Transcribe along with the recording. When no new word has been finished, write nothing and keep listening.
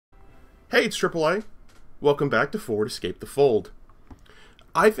Hey, it's AAA. Welcome back to Forward Escape the Fold.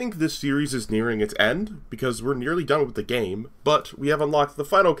 I think this series is nearing its end, because we're nearly done with the game, but we have unlocked the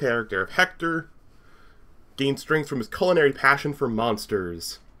final character of Hector, gained strength from his culinary passion for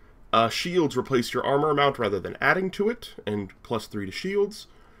monsters. Shields replace your armor amount rather than adding to it, and +3 to shields.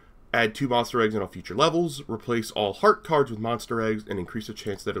 Add 2 monster eggs on all future levels, replace all heart cards with monster eggs, and increase the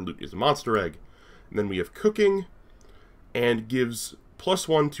chance that a loot is a monster egg. And then we have cooking, and gives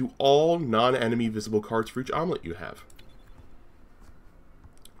 +1 to all non-enemy visible cards for each omelet you have.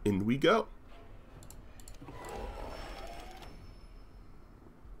 In we go.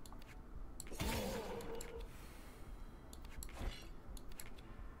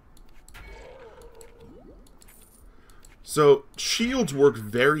 So, shields work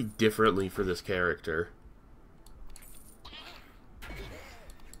very differently for this character.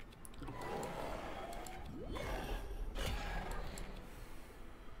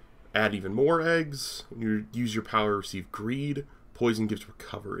 Add even more eggs. When you use your power, receive greed. Poison gives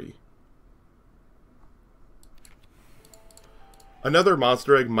recovery. Another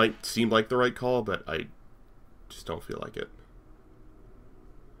monster egg might seem like the right call, but I just don't feel like it.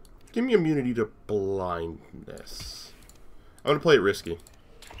 Give me immunity to blindness. I'm going to play it risky.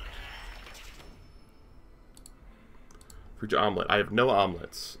 For each omelet. I have no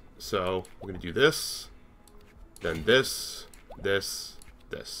omelets. So, I'm going to do this. Then this. This.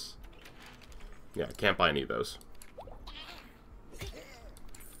 This. Yeah, I can't buy any of those.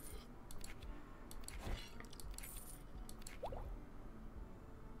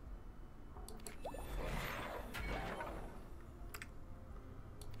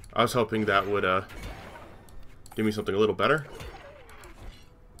 I was hoping that would give me something a little better.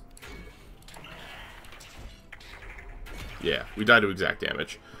 Yeah, we died to exact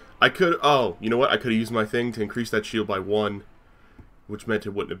damage. I could, oh, you know what? I could have used my thing to increase that shield by 1, which meant it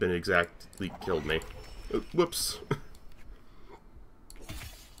wouldn't have been exactly killed me. Whoops.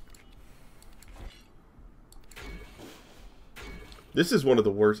 This is one of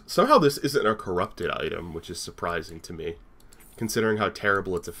the worst. Somehow this isn't a corrupted item, which is surprising to me, considering how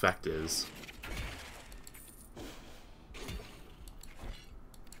terrible its effect is.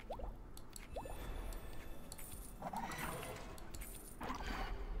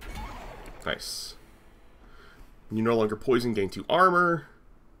 Nice. You no longer poison, gain 2 armor.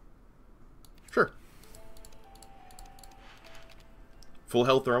 Sure. Full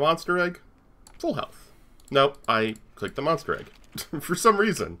health or a monster egg? Full health. Nope, I clicked the monster egg. For some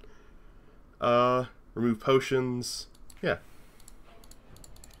reason. Remove potions. Yeah.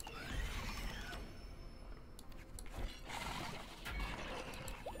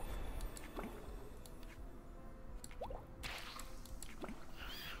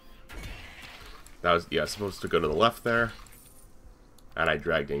 That was, yeah, supposed to go to the left there. And I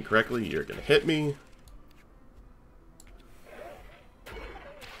dragged incorrectly. You're going to hit me.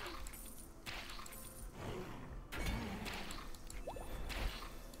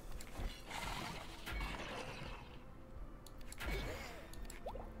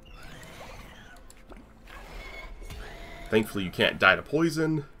 Thankfully, you can't die to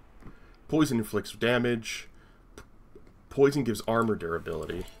poison. Poison inflicts damage. Poison gives armor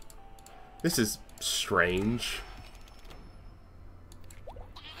durability. This is strange.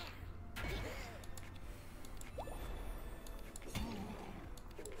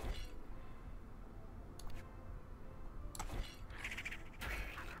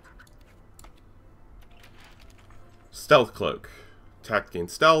 Stealth Cloak. Attack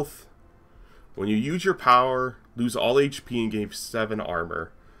gains stealth. When you use your power, lose all HP and gain 7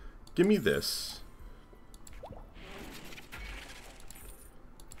 armor. Give me this.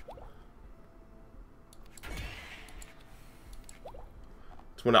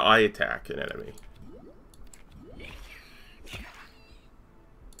 It's when I attack an enemy.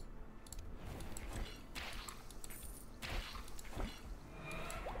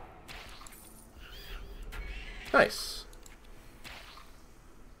 Nice.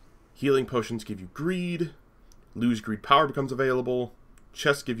 Healing potions give you greed. Lose greed power becomes available.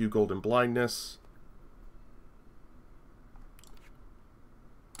 Chests give you golden blindness.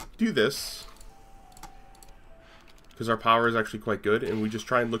 Do this, because our power is actually quite good, and we just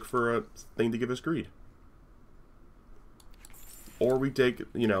try and look for a thing to give us greed. Or we take,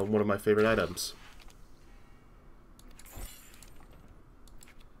 you know, one of my favorite items.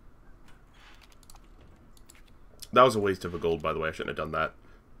 That was a waste of a gold, by the way. I shouldn't have done that.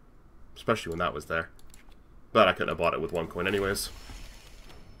 Especially when that was there. But I couldn't have bought it with 1 coin anyways.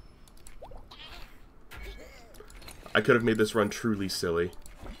 I could have made this run truly silly.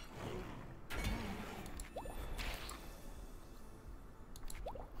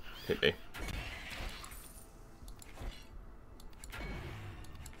 hit me.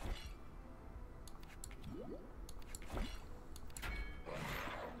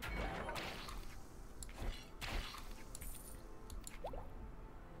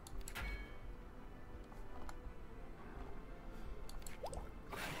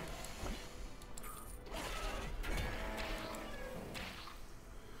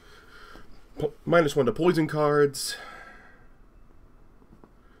 -1 to poison cards.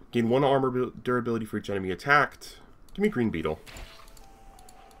 Gain 1 armor durability for each enemy attacked. Give me Green Beetle.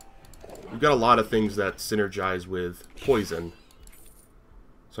 We've got a lot of things that synergize with poison,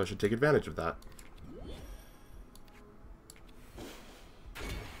 so I should take advantage of that.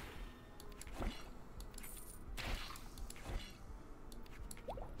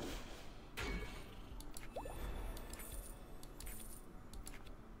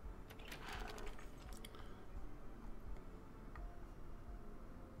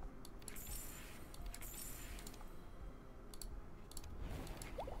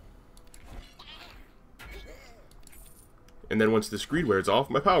 And then once this greed wears off,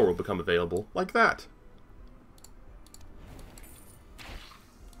 my power will become available, like that.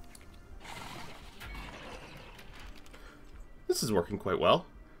 This is working quite well.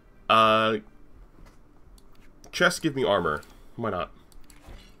 Chests give me armor. Why not?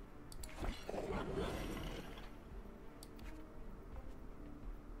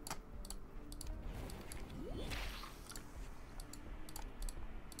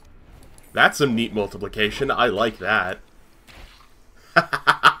 That's some neat multiplication. I like that.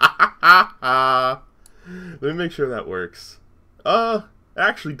 Let me make sure that works. It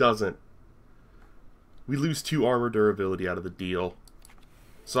actually doesn't. We lose 2 armor durability out of the deal.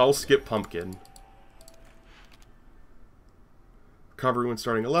 So I'll skip Pumpkin. Recovery when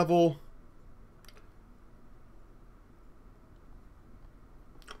starting a level.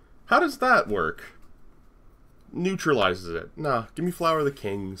 How does that work? Neutralizes it. Nah, give me Flower of the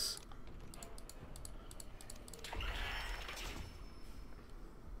Kings.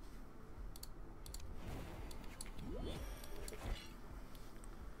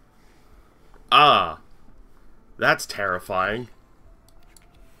 Ah, that's terrifying.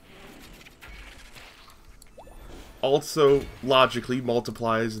 Also, logically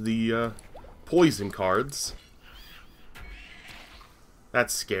multiplies the poison cards.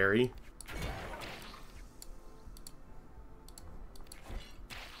 That's scary.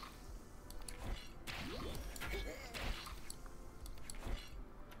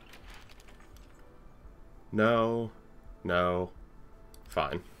 No. No.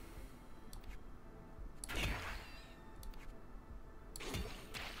 Fine.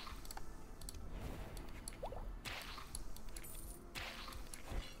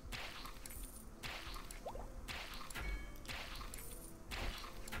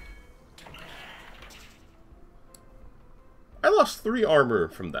 I lost 3 armor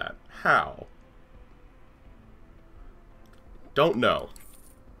from that. How? Don't know.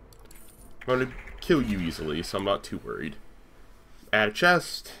 I'm going to kill you easily, so I'm not too worried. Add a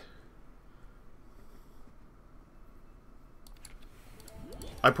chest.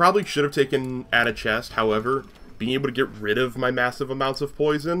 I probably should have taken add a chest, however, being able to get rid of my massive amounts of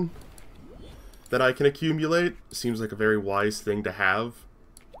poison that I can accumulate seems like a very wise thing to have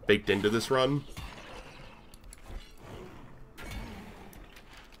baked into this run.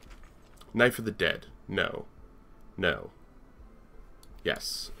 Knife of the Dead. No. No.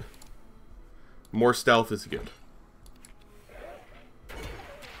 Yes. More stealth is good.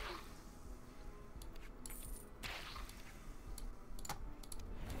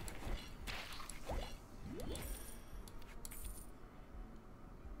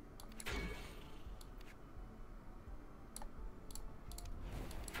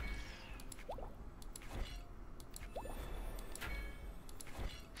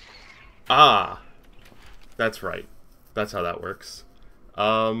 Ah, that's right. That's how that works.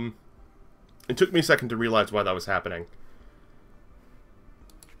 It took me a second to realize why that was happening.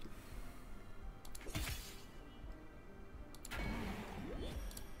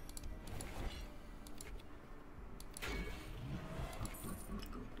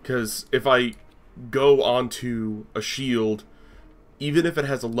 Because if I go onto a shield, even if it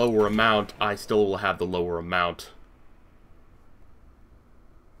has a lower amount, I still will have the lower amount.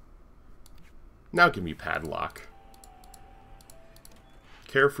 Now give me Padlock.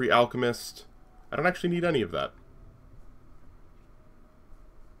 Carefree Alchemist. I don't actually need any of that.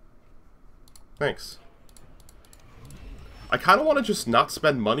 Thanks. I kind of want to just not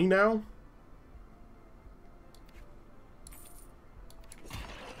spend money now.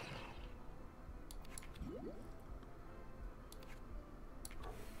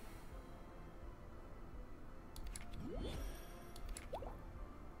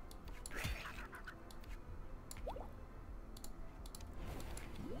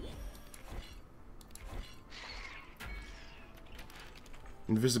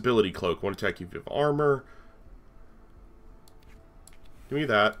 Invisibility cloak. One attack you have armor. Give me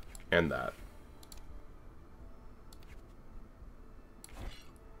that and that.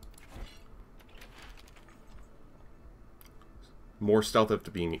 More stealth after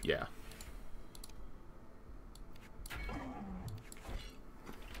being... yeah.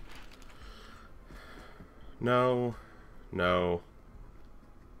 No. No.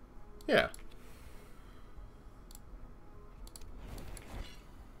 Yeah.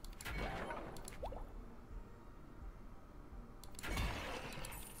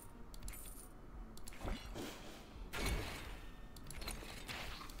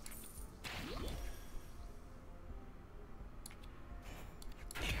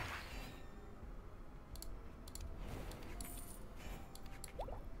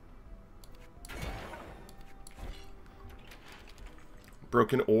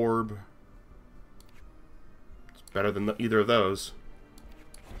 Broken orb. It's better than either of those.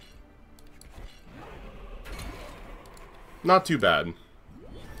 Not too bad.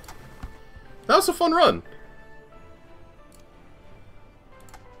 That was a fun run.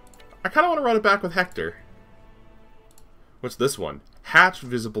 I kind of want to run it back with Hector. What's this one? Hatch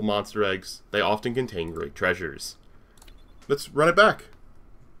visible monster eggs. They often contain great treasures. Let's run it back.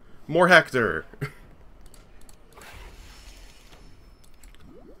 More Hector.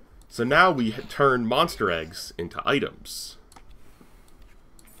 So now we turn monster eggs into items.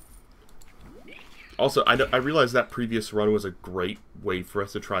 Also, I realized that previous run was a great way for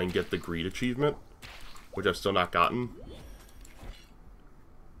us to try and get the greed achievement, which I've still not gotten.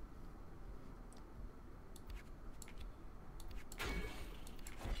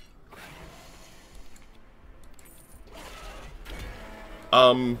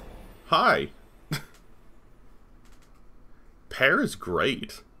 Hi. Pear is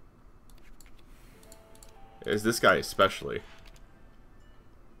great. Is this guy especially.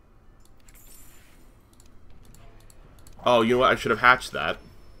 Oh, you know what? I should have hatched that.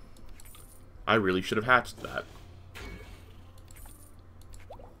 I really should have hatched that.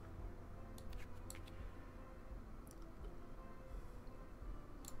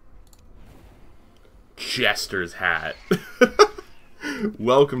 Jester's hat.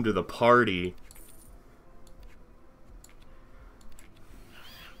 Welcome to the party.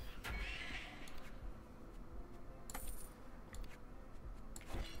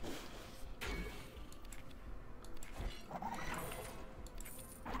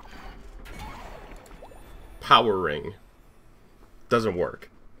 Power ring. Doesn't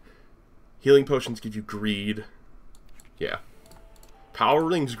work. Healing potions give you greed. Yeah. Power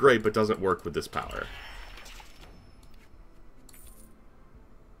ring's great, but doesn't work with this power.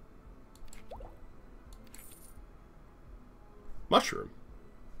 Mushroom.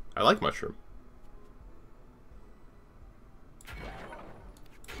 I like mushroom.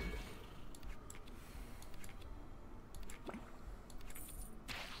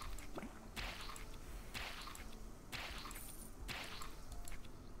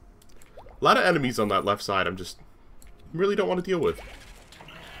 A lot of enemies on that left side really don't want to deal with.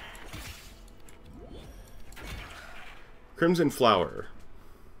 Crimson flower.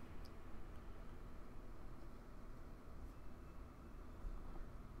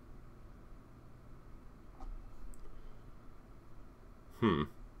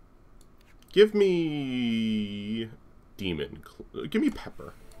 Give me... demon. Give me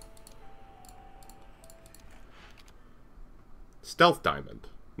pepper. Stealth diamond.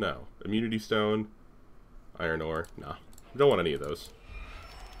 No. Immunity stone. Iron ore. Nah. Don't want any of those.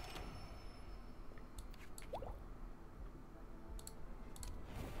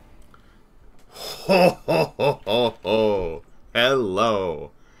 Ho ho ho ho ho.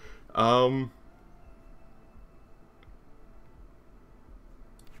 Hello.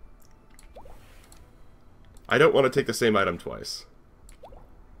 I don't want to take the same item twice.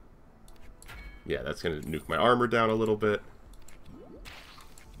 Yeah, that's going to nuke my armor down a little bit.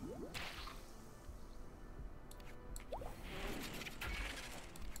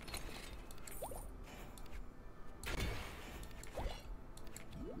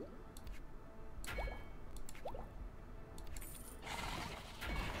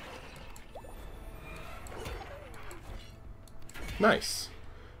 Nice.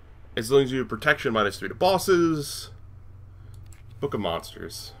 As long as you have protection -3 to bosses. Book of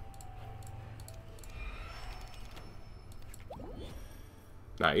Monsters.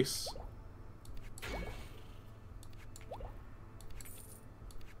 Nice.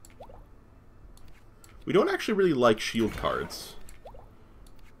 We don't actually really like shield cards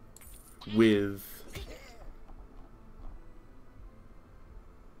with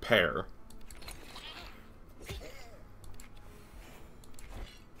Pear.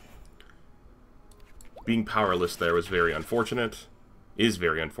 Being powerless there was very unfortunate. Is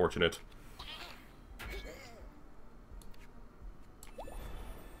very unfortunate.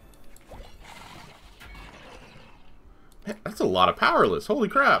 Man, that's a lot of powerless. Holy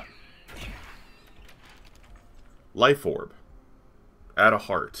crap. Life Orb. Add a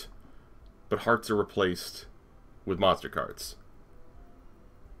heart. But hearts are replaced with monster cards.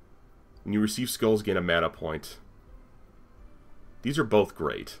 When you receive skulls, gain a mana point. These are both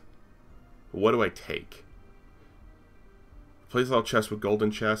great. What do I take? Replace all chests with golden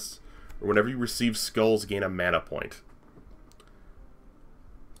chests, or whenever you receive skulls, gain a mana point.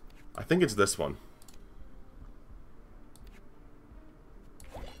 I think it's this one.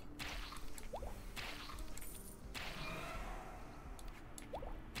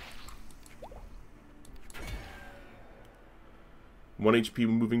 One HP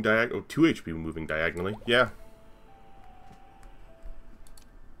moving diagonally. Oh, 2 HP moving diagonally. Yeah.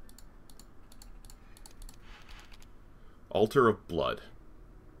 Altar of Blood.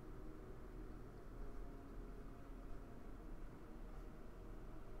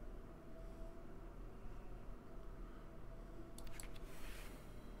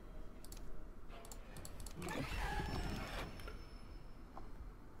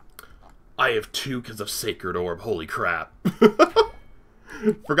 I have 2 because of Sacred Orb. Holy crap.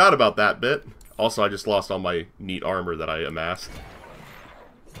 Forgot about that bit. Also, I just lost all my neat armor that I amassed.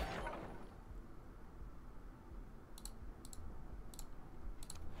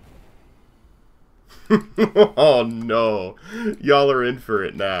 Oh no. Y'all are in for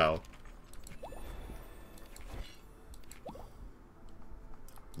it now.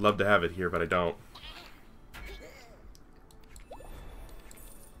 Love to have it here, but I don't.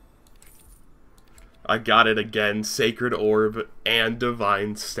 I got it again. Sacred Orb and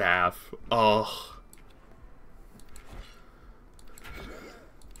Divine Staff. Ugh.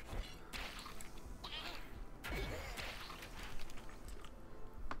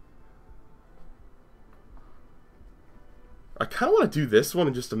 I kind of want to do this one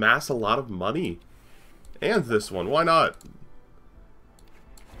and just amass a lot of money. And this one. Why not?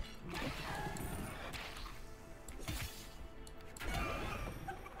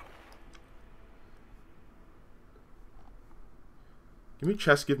 Give me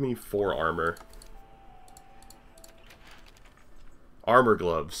chest, give me 4 armor. Armor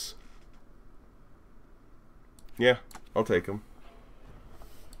gloves. Yeah, I'll take them.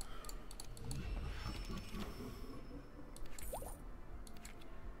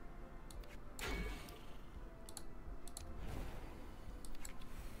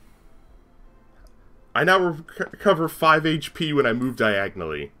 I now recover 5 HP when I move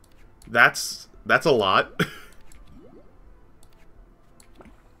diagonally. That's a lot.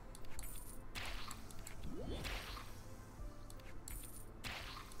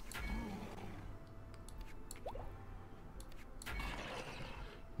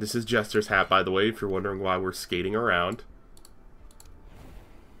 This is Jester's hat, by the way, if you're wondering why we're skating around.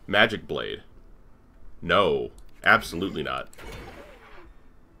 Magic Blade. No, absolutely not.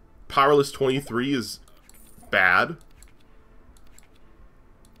 Powerless 23 is bad.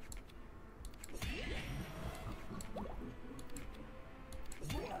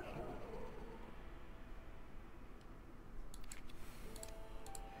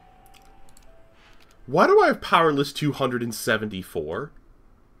 Why do I have Powerless 274?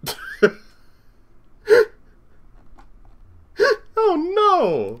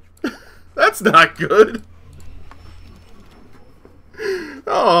 Oh no! That's not good!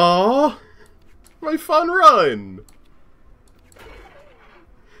 Aww! My fun run!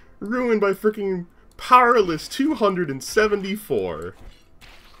 Ruined by freaking Powerless 274.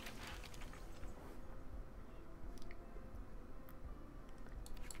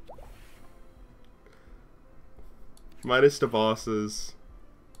 Minus the bosses.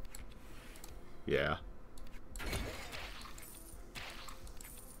 Yeah.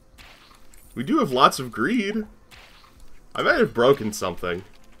 We do have lots of greed. I might have broken something.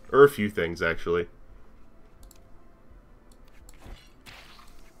 Or a few things, actually.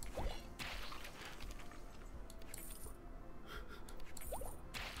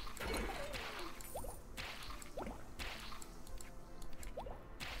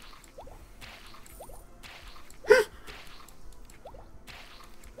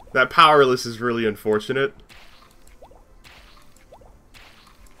 That powerless is really unfortunate.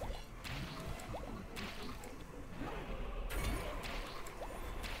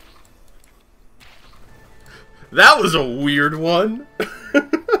 That was a weird one.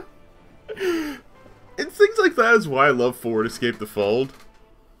 And things like that is why I love Forward Escape the Fold.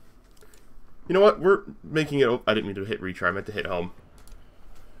 You know what? We're making it... I didn't mean to hit retry. I meant to hit home.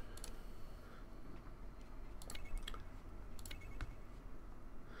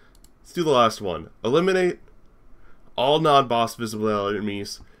 Let's do the last one. Eliminate all non-boss visible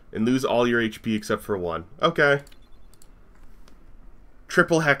enemies and lose all your HP except for one. Okay.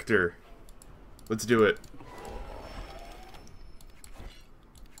 Triple Hector. Let's do it.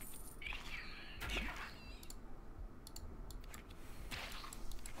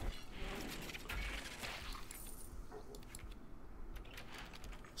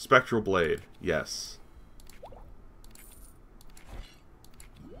 Spectral Blade. Yes.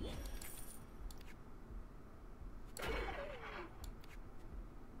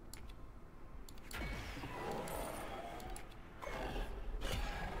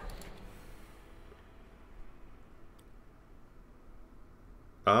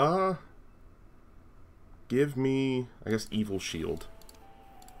 Give me, I guess, Evil Shield.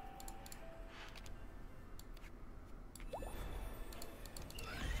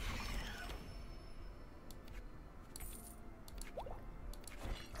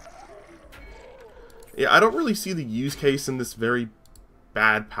 Yeah, I don't really see the use case in this very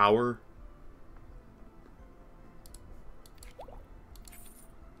bad power.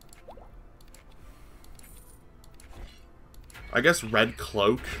 I guess Red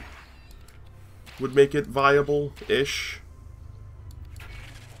Cloak would make it viable-ish.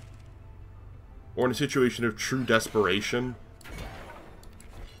 Or in a situation of true desperation.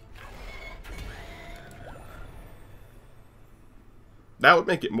 That would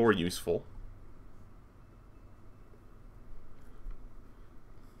make it more useful.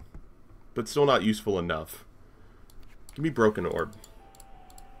 But still not useful enough. Give me Broken Orb.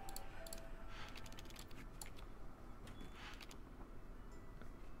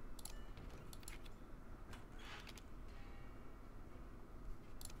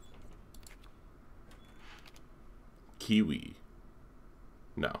 Kiwi.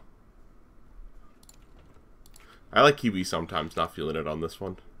 No. I like Kiwi sometimes, not feeling it on this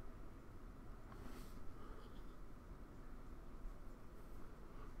one.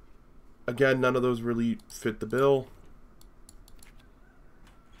 Again, none of those really fit the bill.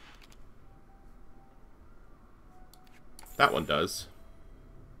 That one does.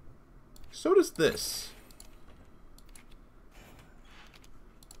 So does this.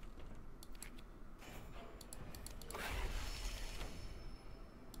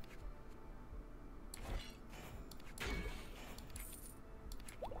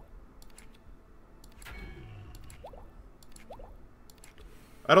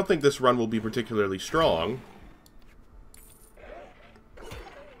 I don't think this run will be particularly strong.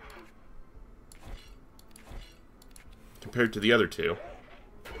 Compared to the other two.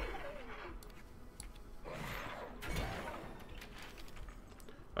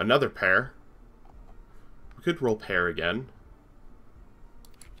 Another pair. We could roll pair again.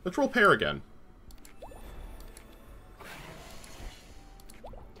 Let's roll pair again.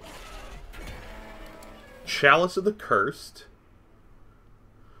 Chalice of the Cursed.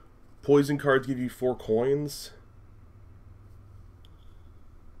 Poison cards give you 4 coins.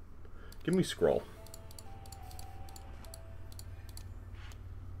 Give me Scroll.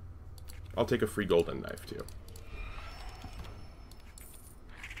 I'll take a free golden knife too.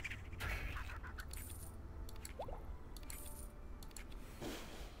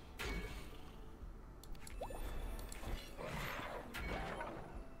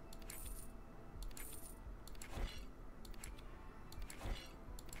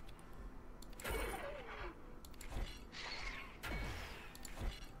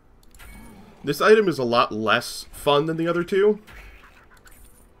 This item is a lot less fun than the other two.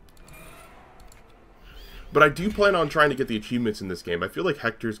 But I do plan on trying to get the achievements in this game. I feel like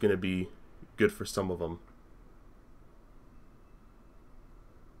Hector's going to be good for some of them.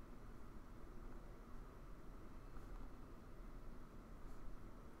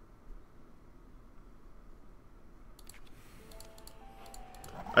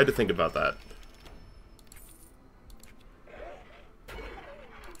 I had to think about that.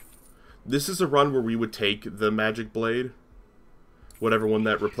 This is a run where we would take the Magic Blade. Whatever one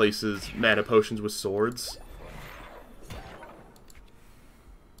that replaces mana potions with swords.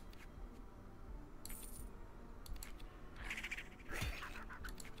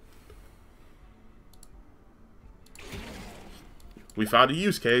 We found a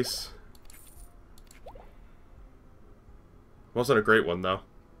use case. Wasn't a great one, though.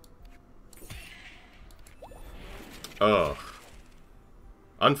 Ugh.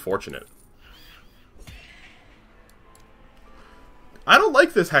 Unfortunate. I don't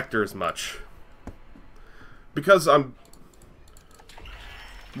like this Hector as much. Because we're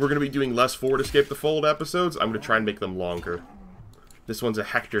going to be doing less Forward Escape the Fold episodes, I'm going to try and make them longer. This one's a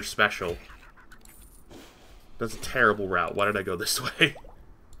Hector special. That's a terrible route. Why did I go this way?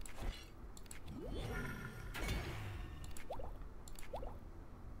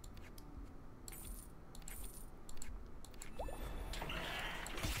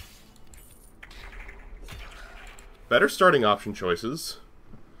 Better starting option choices.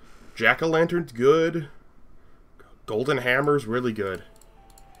 Jack-o'-lantern's good. Golden hammer's really good.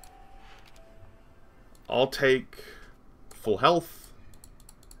 I'll take full health.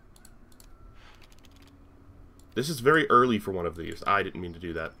 This is very early for one of these. I didn't mean to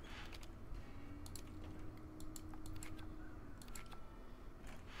do that.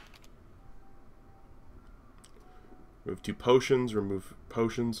 Remove 2 potions, remove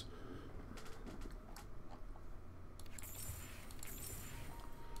potions.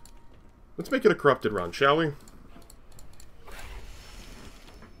 Let's make it a corrupted run, shall we?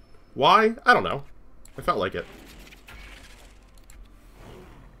 Why? I don't know. I felt like it.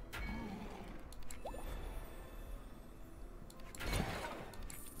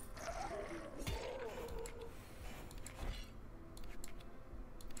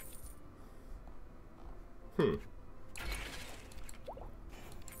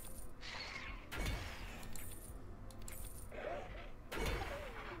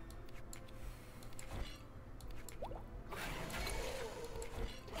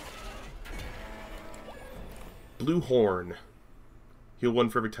 Blue Horn. Heal 1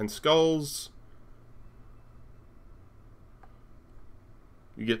 for every 10 skulls.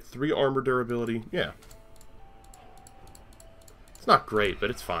 You get 3 armor durability. Yeah. It's not great, but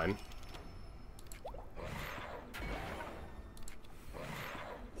it's fine.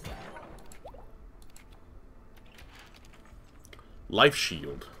 Life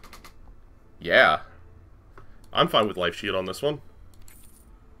Shield. Yeah. I'm fine with Life Shield on this one.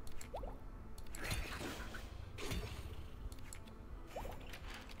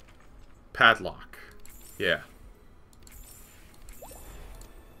 Padlock. Yeah.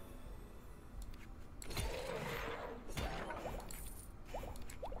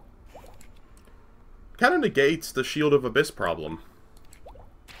 Kind of negates the Shield of Abyss problem.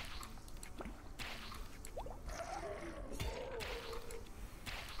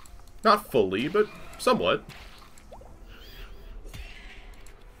 Not fully, but somewhat.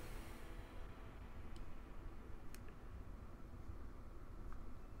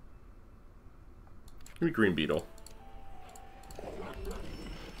 Give me Green Beetle.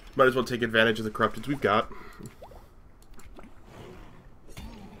 Might as well take advantage of the corrupteds we've got.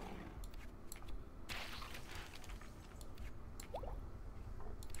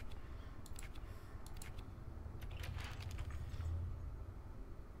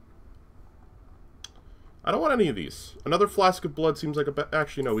 I don't want any of these. Another flask of blood seems like a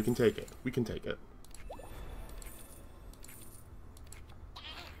actually, no, we can take it. We can take it.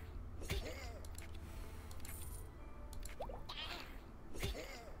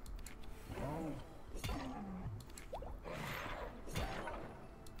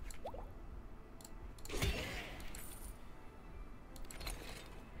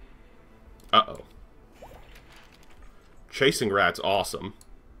 Uh-oh. Chasing Rat's awesome.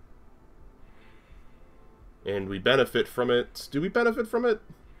 And we benefit from it. Do we benefit from it?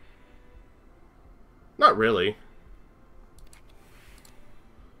 Not really.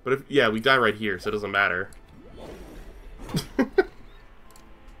 But if, yeah, we die right here, so it doesn't matter.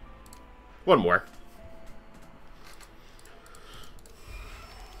 One more.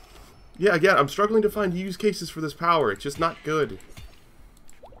 Yeah, again, I'm struggling to find use cases for this power. It's just not good.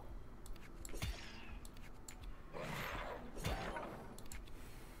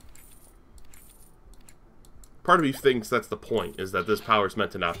 Part of me thinks that's the point, is that this power is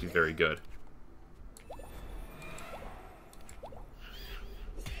meant to not be very good.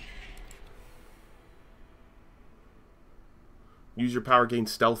 Use your power, gain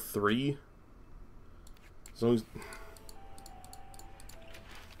stealth 3. As long as...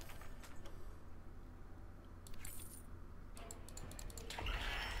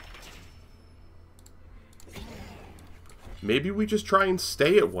 Maybe we just try and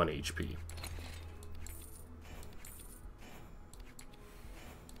stay at 1 HP.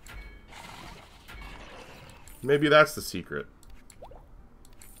 Maybe that's the secret.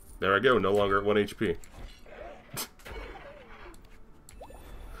 There I go, no longer at 1 HP.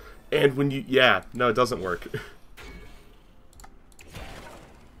 And when you... Yeah, no, it doesn't work.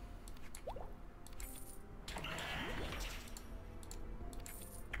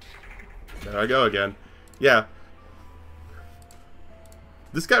 There I go again. Yeah.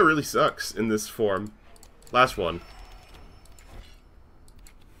 This guy really sucks in this form. Last one.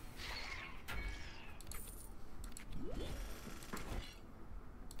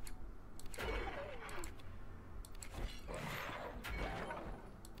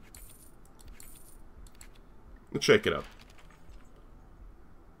 Let's shake it up.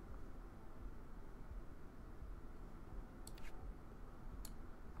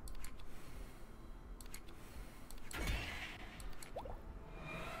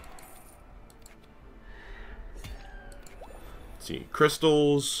 Let's see.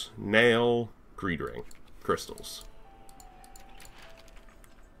 Crystals, nail, greed ring. Crystals.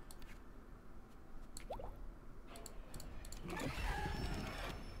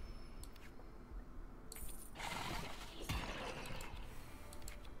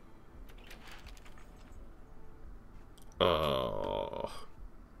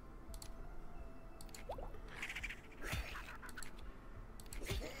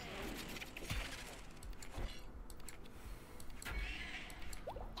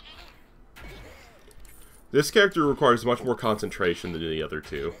 This character requires much more concentration than the other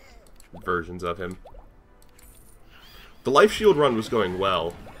two versions of him. The life shield run was going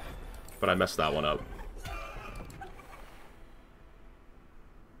well, but I messed that one up.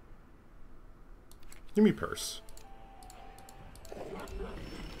 Give me purse.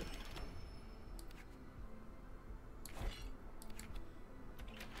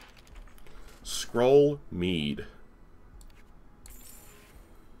 Scroll mead.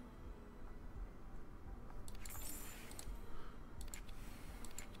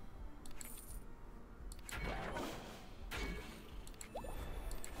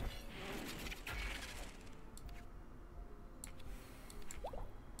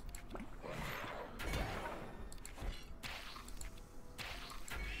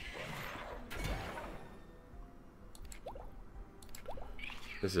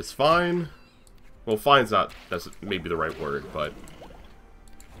 This is fine. Well, fine's not, that's maybe the right word, but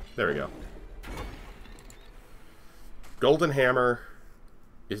there we go. Golden hammer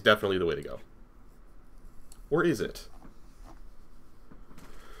is definitely the way to go. Or is it?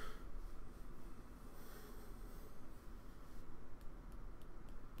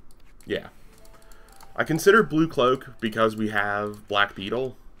 Yeah. I consider blue cloak because we have black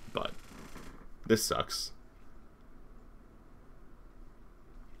beetle, but this sucks.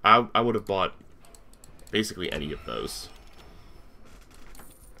 I would have bought basically any of those.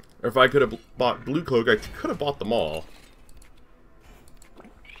 Or if I could have bought blue cloak, I could have bought them all.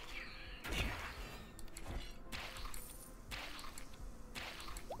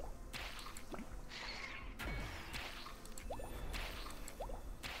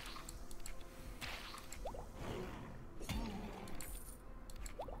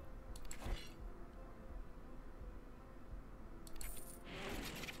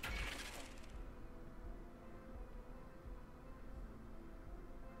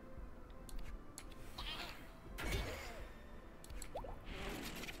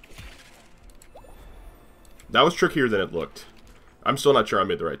 That was trickier than it looked. I'm still not sure I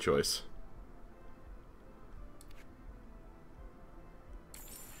made the right choice.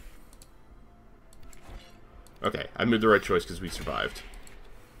 Okay, I made the right choice because we survived.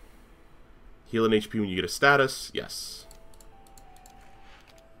 Heal an HP when you get a status. Yes.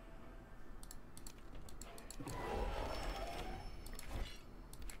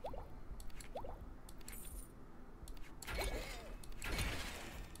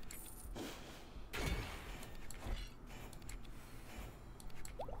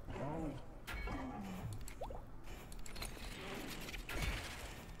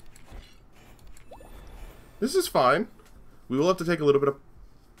 This is fine. We will have to take a little bit of...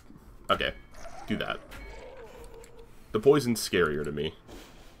 Okay, do that. The poison's scarier to me.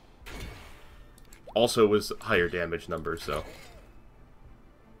 Also was higher damage number, so...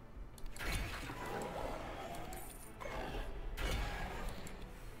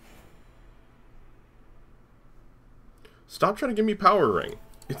 Stop trying to give me power ring.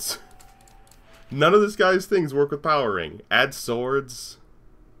 It's... None of this guy's things work with power ring. Add swords...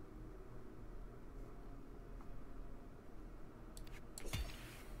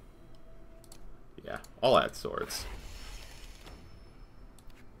 Yeah, I'll add swords.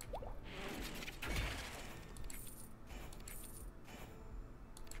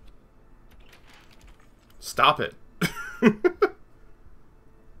 Stop it.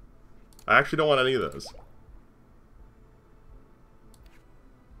 I actually don't want any of those.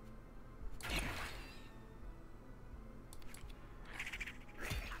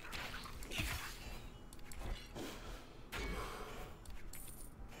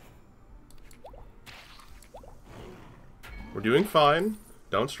 We're doing fine.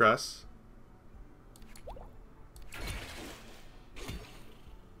 Don't stress.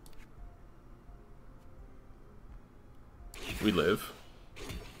 We live.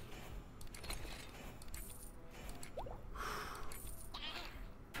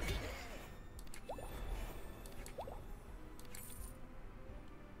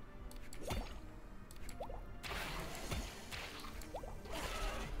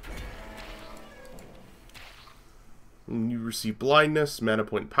 You receive blindness, mana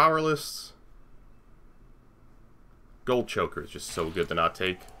point powerless. Gold Choker is just so good to not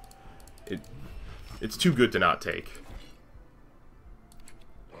take. It's too good to not take.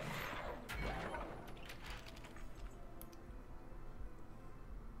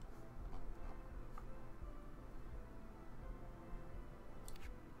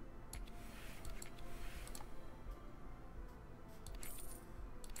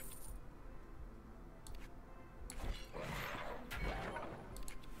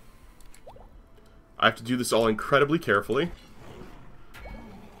 I have to do this all incredibly carefully.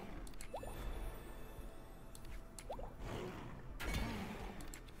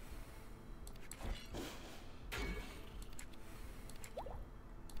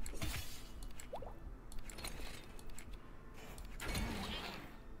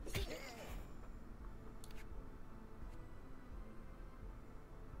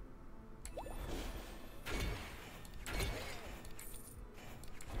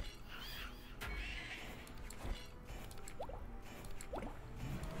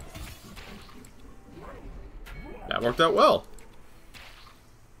 That worked out well.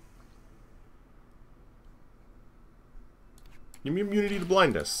 Give me immunity to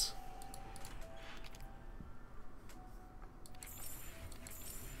blindness.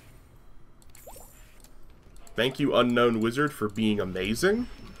 Thank you, Unknown Wizard, for being amazing.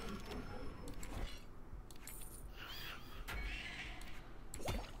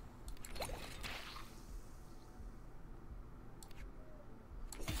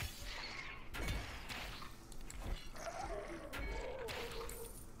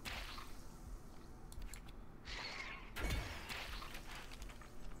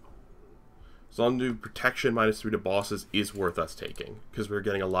 Zondu protection -3 to bosses is worth us taking, because we're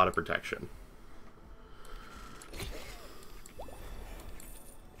getting a lot of protection.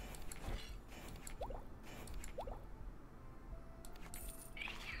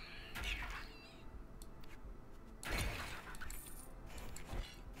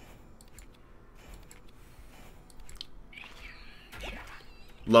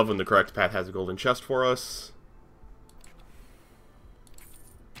 Love when the correct path has a golden chest for us.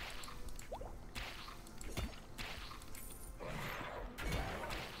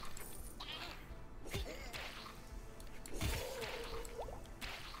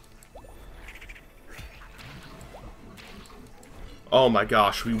 Oh my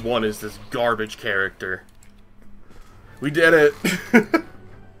gosh, we won as this garbage character. We did it!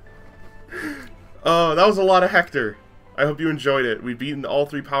 Oh, that was a lot of Hector. I hope you enjoyed it. We've beaten all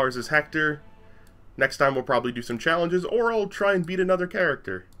 3 powers as Hector. Next time we'll probably do some challenges, or I'll try and beat another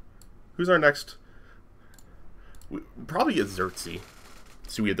character. Who's our next? Probably a Xerxes.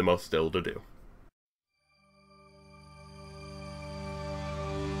 So we had the most still to do.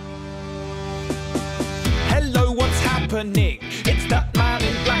 Hello, what's happening? It's that man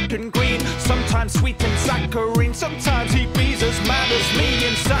in black and green. Sometimes sweet and saccharine. Sometimes he be as mad as me.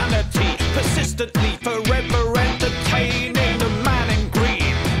 Insanity, persistently, forever.